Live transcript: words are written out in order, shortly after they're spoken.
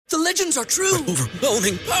The legends are true.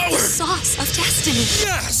 Overwhelming power! Sauce of destiny.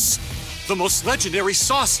 Yes! The most legendary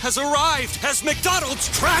sauce has arrived as McDonald's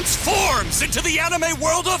transforms into the anime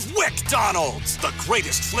world of WickDonald's. The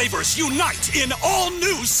greatest flavors unite in all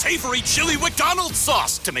new savory chili McDonald's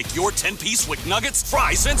sauce to make your 10-piece Wick Nuggets,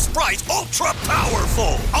 fries, and Sprite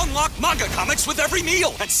ultra-powerful. Unlock manga comics with every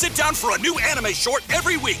meal and sit down for a new anime short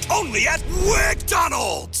every week only at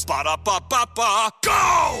WickDonald's. Ba-da-ba-ba-ba,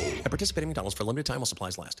 go! And participate in McDonald's for a limited time while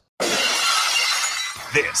supplies last.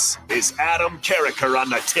 This is Adam Carricker on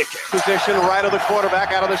the ticket. Position right of the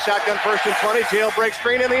quarterback, out of the shotgun, first and 20, jailbreak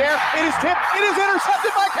screen in the air. It is tipped, it is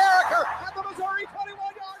intercepted by Carricker at the Missouri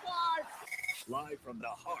 21-yard line. Live from the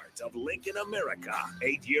heart of Lincoln, America,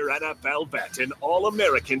 8-year NFL vet and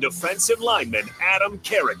All-American defensive lineman Adam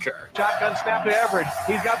Carricker. Shotgun snap to Everett.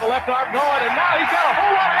 He's got the left arm going, and now he's got a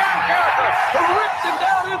whole lot of Adam Carricker who rips him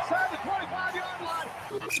down inside the 25-yard line.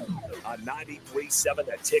 On 93.7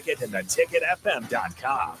 The Ticket and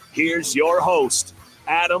theticketfm.com. Here's your host,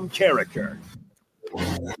 Adam Carricker.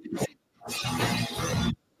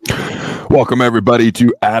 Welcome, everybody,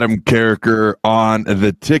 to Adam Carricker on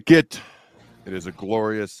The Ticket. It is a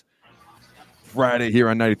glorious Friday here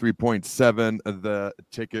on 93.7 The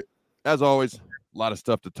Ticket. As always, a lot of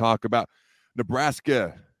stuff to talk about.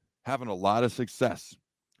 Nebraska having a lot of success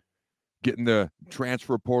getting the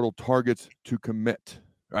transfer portal targets to commit.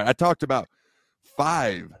 All right, I talked about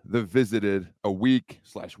 5 that visited a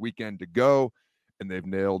week/weekend to go, and they've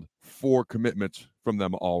nailed 4 commitments from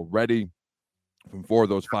them already, from 4 of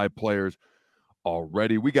those 5 players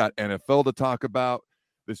already. We got NFL to talk about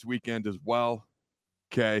this weekend as well.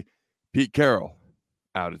 Okay, Pete Carroll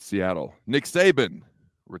out at Seattle. Nick Saban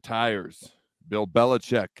retires. Bill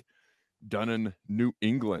Belichick done in New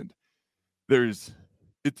England. It's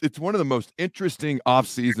one of the most interesting off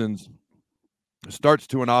seasons. Starts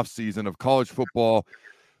to an off season of college football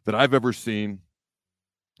that I've ever seen.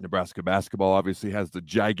 Nebraska basketball obviously has the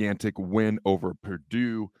gigantic win over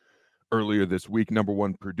Purdue earlier this week. Number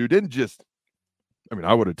 1 Purdue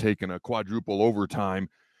I would have taken a quadruple overtime.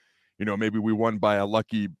 Maybe we won by a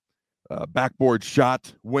lucky backboard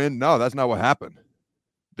shot win. No, that's not what happened.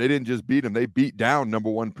 They didn't just beat them. They beat down number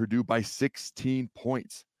 1 Purdue by 16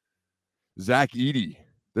 points. Zach Edey,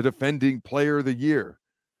 the defending player of the year.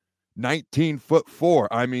 19'4",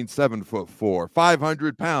 7'4",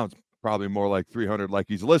 500 pounds, probably more like 300 like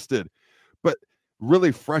he's listed, but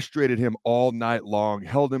really frustrated him all night long,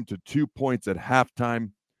 held him to 2 points at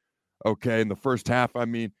halftime. Okay, in the first half,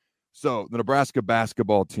 so the Nebraska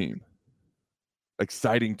basketball team,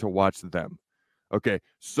 exciting to watch them. Okay,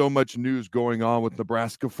 so much news going on with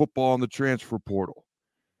Nebraska football and the transfer portal.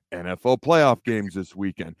 NFL playoff games this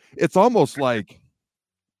weekend. It's almost like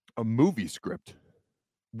a movie script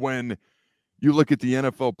when you look at the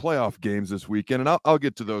NFL playoff games this weekend, and I'll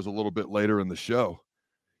get to those a little bit later in the show.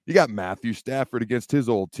 You got Matthew Stafford against his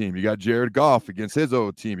old team. You got Jared Goff against his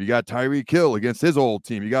old team. You got Tyreek Hill against his old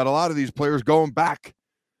team. You got a lot of these players going back,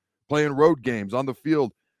 playing road games on the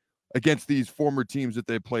field against these former teams that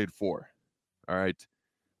they played for. All right,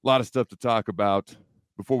 a lot of stuff to talk about.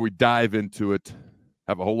 Before we dive into it,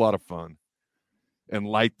 have a whole lot of fun, and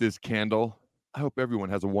light this candle. I hope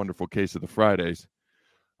everyone has a wonderful case of the Fridays.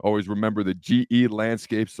 Always remember that GE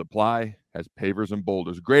Landscape Supply has pavers and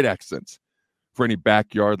boulders, great accents for any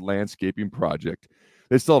backyard landscaping project.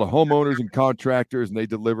 They sell to homeowners and contractors, and they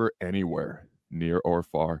deliver anywhere, near or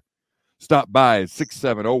far. Stop by at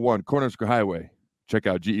 6701 Cornhusker Highway. Check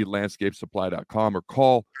out gelandscapesupply.com or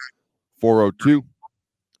call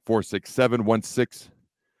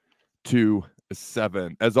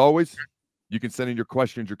 402-467-1627. As always, you can send in your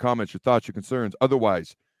questions, your comments, your thoughts, your concerns.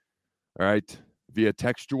 Otherwise, all right, via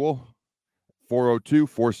textual,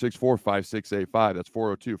 402-464-5685. That's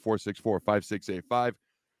 402-464-5685.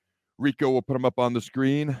 Rico will put them up on the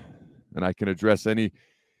screen, and I can address any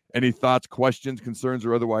thoughts, questions, concerns,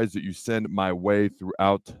 or otherwise that you send my way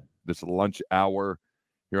throughout this lunch hour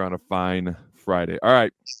here on a fine Friday. All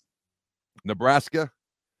right, Nebraska,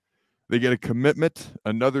 they get a commitment,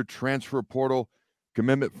 another transfer portal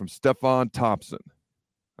commitment from Stephon Thompson.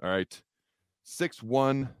 All right,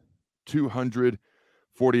 6'1",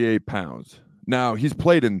 248 pounds. Now, he's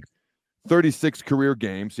played in 36 career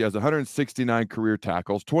games. He has 169 career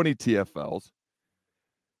tackles, 20 TFLs.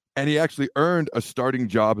 And he actually earned a starting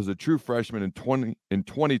job as a true freshman in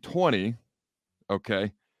 2020,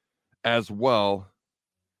 okay, as well.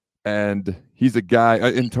 And he's a guy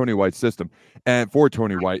in Tony White's system, and for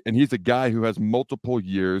Tony White. And he's a guy who has multiple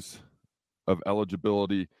years of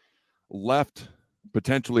eligibility left,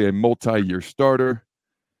 potentially a multi-year starter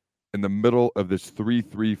in the middle of this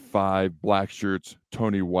 3-3-5 black shirts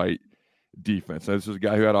Tony White defense. Now, this is a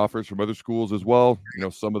guy who had offers from other schools as well. You know,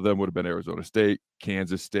 some of them would have been Arizona State,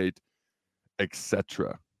 Kansas State,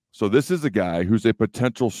 etc. So this is a guy who's a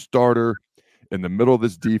potential starter in the middle of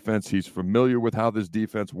this defense. He's familiar with how this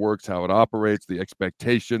defense works, how it operates, the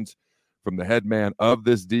expectations from the head man of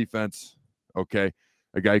this defense. Okay,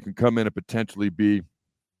 a guy who can come in and potentially be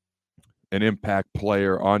an impact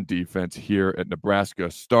player on defense here at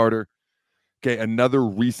Nebraska, starter. Okay, another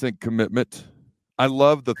recent commitment. I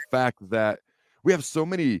love the fact that we have so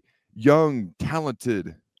many young,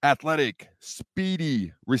 talented, athletic,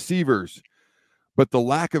 speedy receivers, but the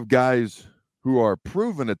lack of guys who are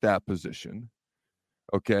proven at that position,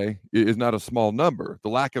 okay, is not a small number. The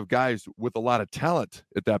lack of guys with a lot of talent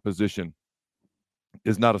at that position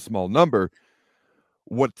is not a small number.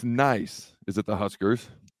 What's nice is that the Huskers,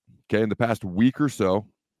 okay, in the past week or so,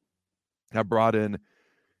 have brought in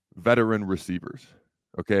veteran receivers.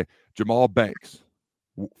 Okay, Jamal Banks,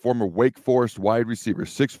 former Wake Forest wide receiver,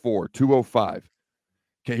 6'4", 205.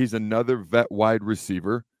 Okay, he's another vet wide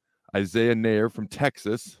receiver. Isaiah Nair from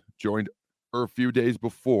Texas joined a few days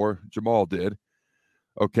before Jamal did.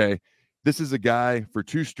 Okay, this is a guy for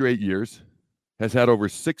 2 straight years, has had over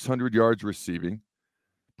 600 yards receiving,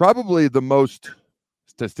 probably the most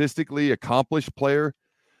statistically accomplished player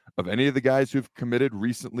of any of the guys who've committed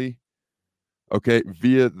recently, okay,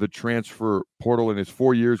 via the transfer portal. In his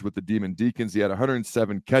 4 years with the Demon Deacons, he had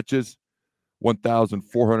 107 catches,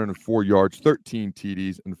 1,404 yards, 13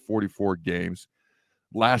 TDs in 44 games.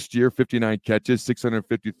 Last year, 59 catches,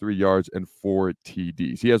 653 yards, and 4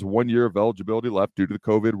 TDs. He has 1 year of eligibility left due to the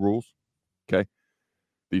COVID rules, okay?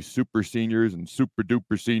 These super seniors and super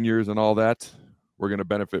duper seniors and all that, we're going to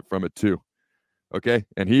benefit from it too, okay?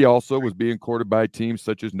 And he also was being courted by teams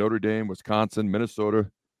such as Notre Dame, Wisconsin,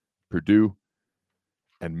 Minnesota, Purdue,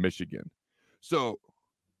 and Michigan. So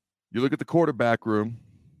you look at the quarterback room,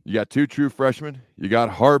 you got 2 true freshmen, you got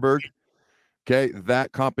Harburg, okay?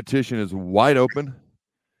 That competition is wide open.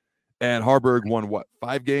 And Harburg won,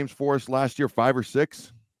 5 games for us last year, 5 or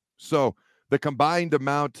 6? So the combined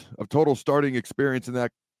amount of total starting experience in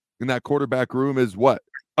that quarterback room is what?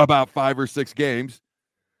 About 5 or 6 games.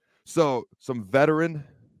 So some veteran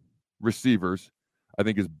receivers, I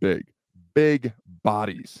think, is big. Big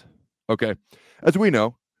bodies. Okay. As we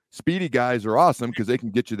know, speedy guys are awesome because they can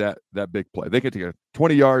get you that big play. They can take a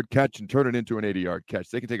 20-yard catch and turn it into an 80-yard catch.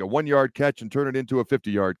 They can take a 1-yard catch and turn it into a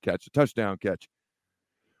 50-yard catch, a touchdown catch.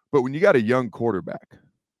 But when you got a young quarterback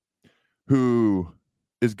who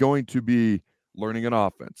is going to be learning an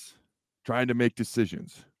offense, trying to make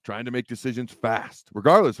decisions fast,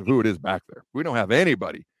 regardless of who it is back there. We don't have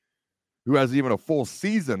anybody who has even a full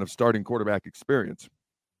season of starting quarterback experience.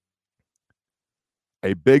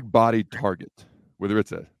 A big-bodied target, whether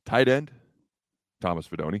it's a tight end, Thomas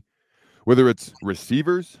Fidone, whether it's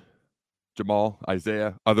receivers, Jamal,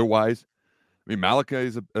 Isaiah, otherwise. I mean,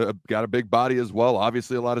 Malachi's got a big body as well.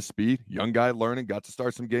 Obviously, a lot of speed. Young guy learning. Got to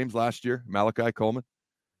start some games last year. Malachi Coleman.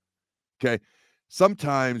 Okay.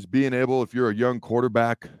 Sometimes being able, if you're a young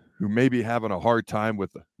quarterback who may be having a hard time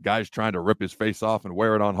with guys trying to rip his face off and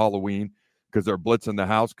wear it on Halloween because they're blitzing the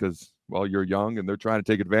house because, well, you're young and they're trying to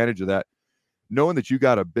take advantage of that. Knowing that you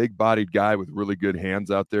got a big-bodied guy with really good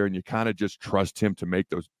hands out there and you kind of just trust him to make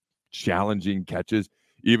those challenging catches,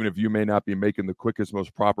 even if you may not be making the quickest,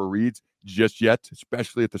 most proper reads just yet,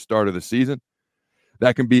 especially at the start of the season,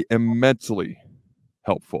 that can be immensely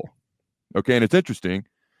helpful. Okay, and it's interesting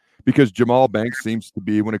because Jamal Banks seems to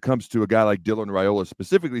be, when it comes to a guy like Dylan Raiola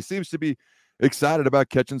specifically, seems to be excited about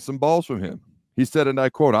catching some balls from him. He said, and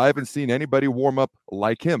I quote, "I haven't seen anybody warm up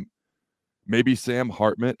like him. Maybe Sam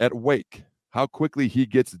Hartman at Wake. How quickly he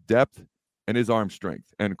gets depth and his arm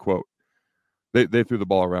strength," end quote. They threw the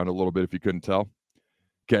ball around a little bit if you couldn't tell.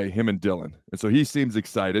 Okay, him and Dylan. And so he seems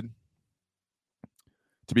excited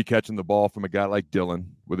to be catching the ball from a guy like Dylan,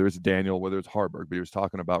 whether it's Daniel, whether it's Harburg, but he was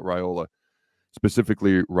talking about Raiola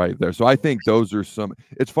specifically right there. So I think those are some.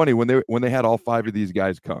 It's funny when they had all 5 of these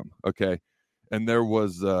guys come, okay, and there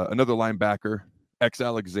was another linebacker,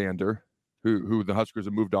 Alexander, who the Huskers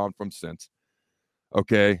have moved on from since,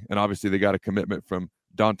 okay, and obviously they got a commitment from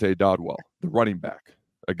Dante Dodwell, the running back,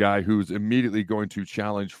 a guy who's immediately going to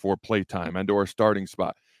challenge for playtime and or a starting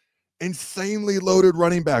spot. Insanely loaded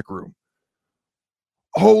running back room.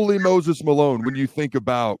 Holy Moses Malone, when you think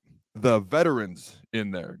about the veterans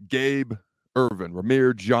in there, Gabe Irvin,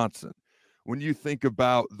 Ramir Johnson, when you think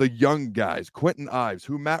about the young guys, Quentin Ives,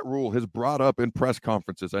 who Matt Rule has brought up in press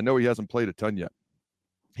conferences. I know he hasn't played a ton yet.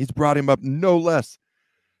 He's brought him up no less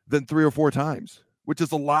than 3 or 4 times, which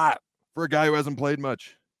is a lot for a guy who hasn't played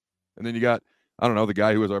much. And then you got, I don't know, the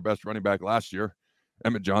guy who was our best running back last year,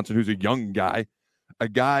 Emmett Johnson, who's a young guy, a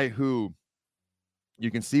guy who You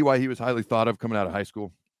can see why he was highly thought of coming out of high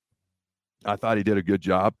school. I thought he did a good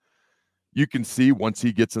job. You can see once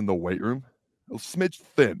he gets in the weight room, a smidge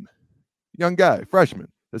thin, young guy,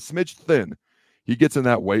 freshman, a smidge thin. He gets in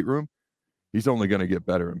that weight room, he's only going to get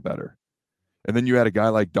better and better. And then you add a guy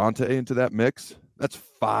like Dante into that mix. That's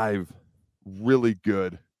 5 really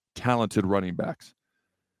good, talented running backs.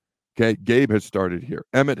 Okay, Gabe has started here.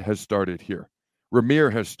 Emmett has started here.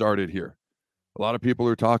 Ramir has started here. A lot of people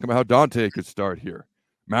are talking about how Dante could start here.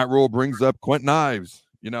 Matt Rule brings up Quentin Ives.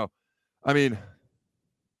 I mean,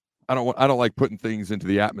 I don't like putting things into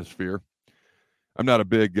the atmosphere. I'm not a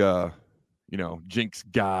big, jinx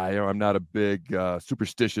guy, or I'm not a big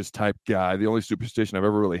superstitious type guy. The only superstition I've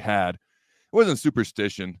ever really had, it wasn't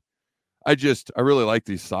superstition. I really liked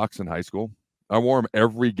these socks in high school. I wore them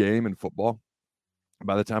every game in football.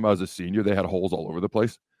 By the time I was a senior, they had holes all over the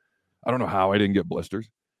place. I don't know how I didn't get blisters.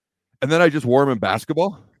 And then I just wore them in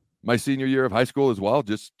basketball my senior year of high school as well.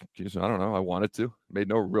 Just I don't know. I wanted to. It made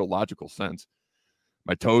no real logical sense.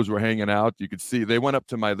 My toes were hanging out. You could see they went up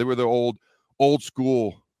to they were the old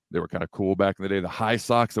school. They were kind of cool back in the day. The high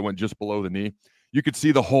socks that went just below the knee. You could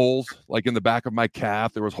see the holes like in the back of my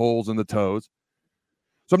calf. There was holes in the toes.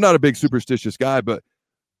 So I'm not a big superstitious guy, but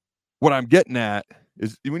what I'm getting at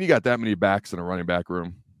is when you got that many backs in a running back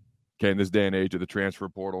room, okay, in this day and age of the transfer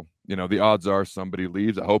portal, the odds are somebody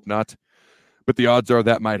leaves. I hope not. But the odds are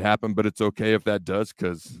that might happen, but it's okay if that does,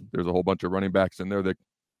 because there's a whole bunch of running backs in there that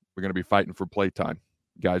we're going to be fighting for play time.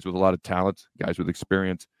 Guys with a lot of talent, guys with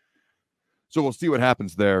experience. So we'll see what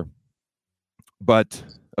happens there. But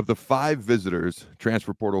of the 5 visitors,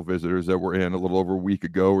 transfer portal visitors that were in a little over a week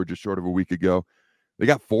ago or just short of a week ago, they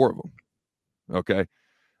got 4 of them. Okay.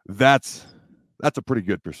 That's a pretty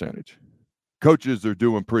good percentage. Coaches are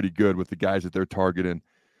doing pretty good with the guys that they're targeting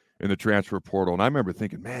in the transfer portal. And I remember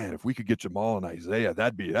thinking, man, if we could get Jamal and Isaiah,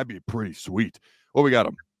 that'd be pretty sweet. Well, we got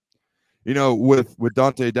them. With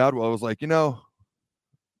Dante Dowdwell, I was like, we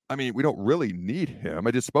don't really need him.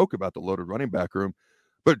 I just spoke about the loaded running back room.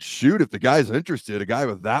 But shoot, if the guy's interested, a guy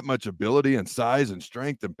with that much ability and size and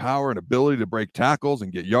strength and power and ability to break tackles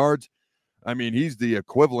and get yards, he's the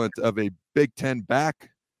equivalent of a Big Ten back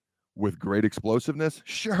with great explosiveness.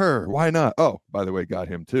 Sure, why not? Oh, by the way, got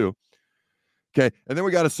him too. Okay, and then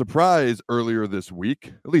we got a surprise earlier this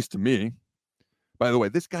week, at least to me. By the way,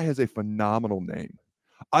 this guy has a phenomenal name.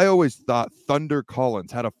 I always thought Thunder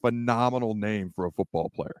Collins had a phenomenal name for a football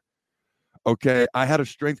player. Okay, I had a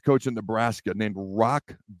strength coach in Nebraska named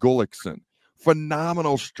Rock Gullickson.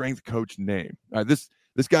 Phenomenal strength coach name. All right,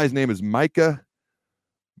 this guy's name is Micah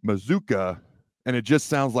Mazuka, and it just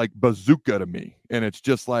sounds like bazooka to me. And it's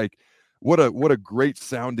just like, what a great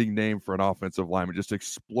sounding name for an offensive lineman, just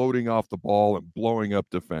exploding off the ball and blowing up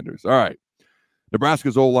defenders. All right,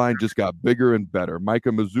 Nebraska's O-line just got bigger and better.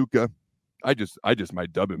 Micah Mazuka, I just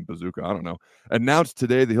might dub him Bazooka. I don't know. Announced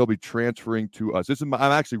today that he'll be transferring to us. I'm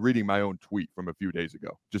actually reading my own tweet from a few days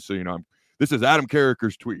ago, just so you know. This is Adam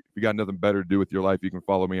Carricker's tweet. If you got nothing better to do with your life, you can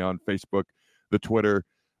follow me on Facebook, the Twitter.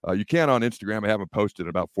 You can on Instagram. I haven't posted in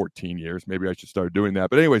about 14 years. Maybe I should start doing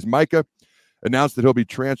that. But anyways, Micah announced that he'll be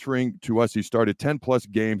transferring to us. He started 10-plus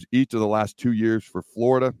games each of the last 2 years for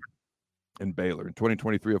Florida and Baylor. In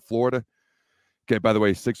 2023 of Florida. Okay, by the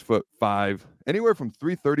way, 6'5", anywhere from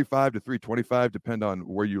 335 to 325, depend on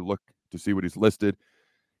where you look to see what he's listed.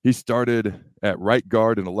 He started at right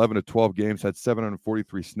guard in 11 of 12 games, had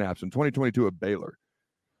 743 snaps. In 2022 at Baylor,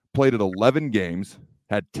 played at 11 games,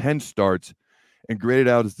 had 10 starts, and graded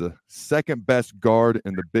out as the second best guard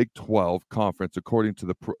in the Big 12 conference, according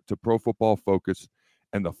to Pro Football Focus,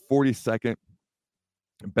 and the 42nd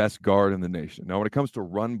best guard in the nation. Now, when it comes to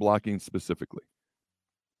run blocking specifically,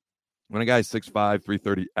 when a guy's 6'5",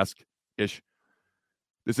 330-esque-ish,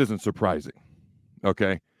 this isn't surprising,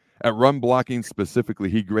 okay? At run blocking specifically,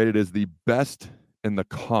 he graded as the best in the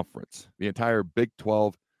conference, the entire Big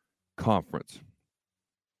 12 conference,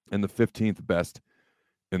 and the 15th best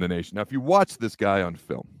in the nation. Now, if you watch this guy on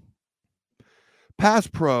film, pass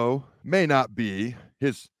pro may not be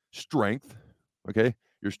his strength, okay?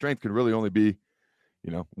 Your strength can really only be,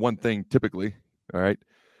 one thing typically, all right?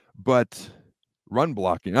 But run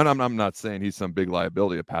blocking, and I'm not saying he's some big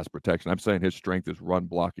liability of pass protection. I'm saying his strength is run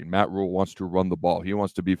blocking. Matt Rule wants to run the ball. He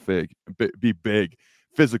wants to be big,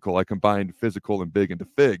 physical. I combined physical and big into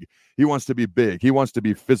fig. He wants to be big. He wants to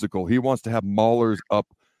be physical. He wants to have maulers up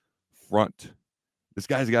front. This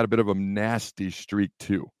guy's got a bit of a nasty streak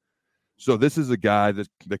too. So this is a guy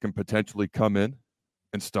that can potentially come in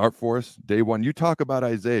and start for us day one. You talk about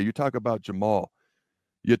Isaiah. You talk about Jamal.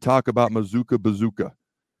 You talk about Bazooka.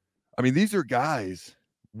 I mean, these are guys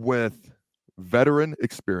with veteran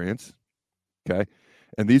experience, okay?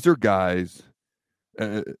 And these are guys,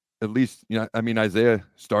 At least, Isaiah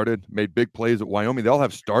started, made big plays at Wyoming. They all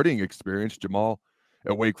have starting experience. Jamal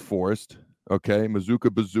at Wake Forest, okay?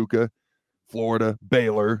 Mazuka Bazooka, Florida,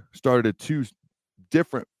 Baylor, started at 2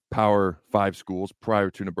 different Power 5 schools prior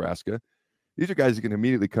to Nebraska. These are guys who can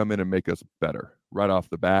immediately come in and make us better right off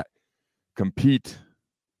the bat, compete,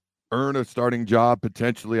 earn a starting job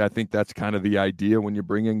potentially. I think that's kind of the idea when you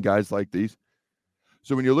bring in guys like these.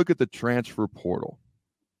 So when you look at the transfer portal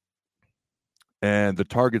and the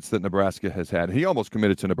targets that Nebraska has had, he almost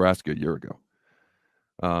committed to Nebraska a year ago.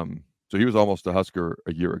 So he was almost a Husker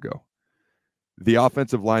a year ago. The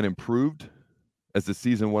offensive line improved as the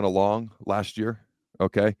season went along last year,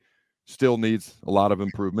 okay? Still needs a lot of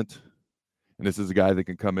improvement. And this is a guy that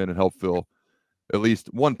can come in and help fill at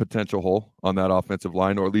least one potential hole on that offensive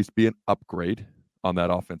line, or at least be an upgrade on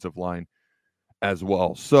that offensive line as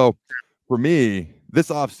well. So for me, this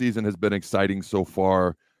offseason has been exciting so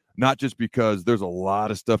far, not just because there's a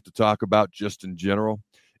lot of stuff to talk about just in general.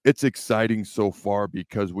 It's exciting so far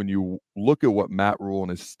because when you look at what Matt Rule and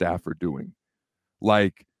his staff are doing,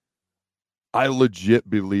 like, I legit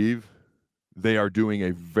believe they are doing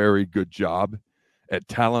a very good job at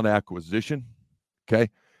talent acquisition, okay?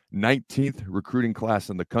 19th recruiting class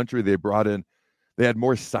in the country. They had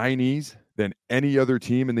more signees than any other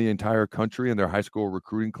team in the entire country in their high school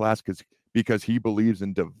recruiting class because he believes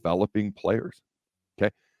in developing players,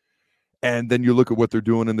 okay? And then you look at what they're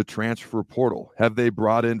doing in the transfer portal. Have they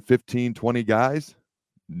brought in 15, 20 guys?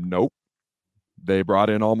 Nope. They brought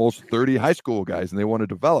in almost 30 high school guys, and they want to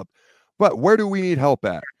develop. But where do we need help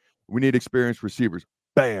at? We need experienced receivers.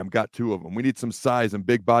 Bam, got 2 of them. We need some size and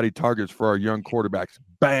big body targets for our young quarterbacks.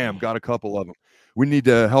 Bam, got a couple of them. We need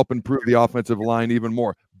to help improve the offensive line even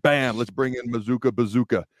more. Bam, let's bring in Mazuka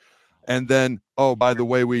Bazooka. And then, oh, by the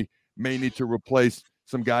way, we may need to replace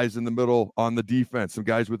some guys in the middle on the defense, some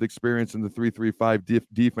guys with experience in the 3-3-5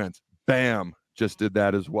 defense. Bam, just did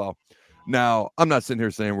that as well. Now, I'm not sitting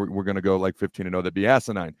here saying we're going to go like 15-0. That'd be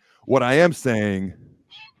asinine. What I am saying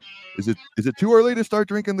is it too early to start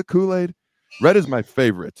drinking the Kool-Aid? Red is my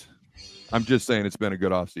favorite. I'm just saying it's been a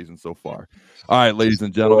good offseason so far. All right, ladies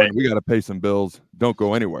and gentlemen, we got to pay some bills. Don't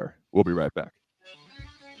go anywhere. We'll be right back.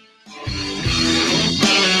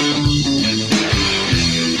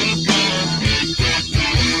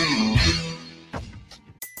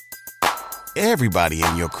 Everybody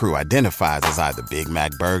in your crew identifies as either Big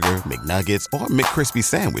Mac Burger, McNuggets, or McCrispy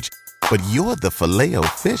Sandwich. But you're the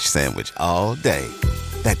Filet-O-Fish Sandwich all day.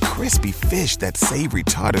 That crispy fish, that savory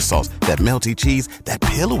tartar sauce, that melty cheese, that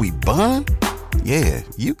pillowy bun. Yeah,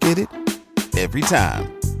 you get it. Every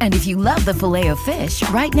time. And if you love the Filet-O-Fish,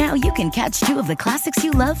 right now you can catch 2 of the classics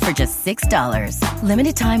you love for just $6.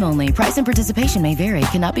 Limited time only. Price and participation may vary.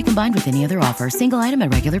 Cannot be combined with any other offer. Single item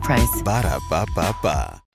at regular price. Ba-da-ba-ba-ba.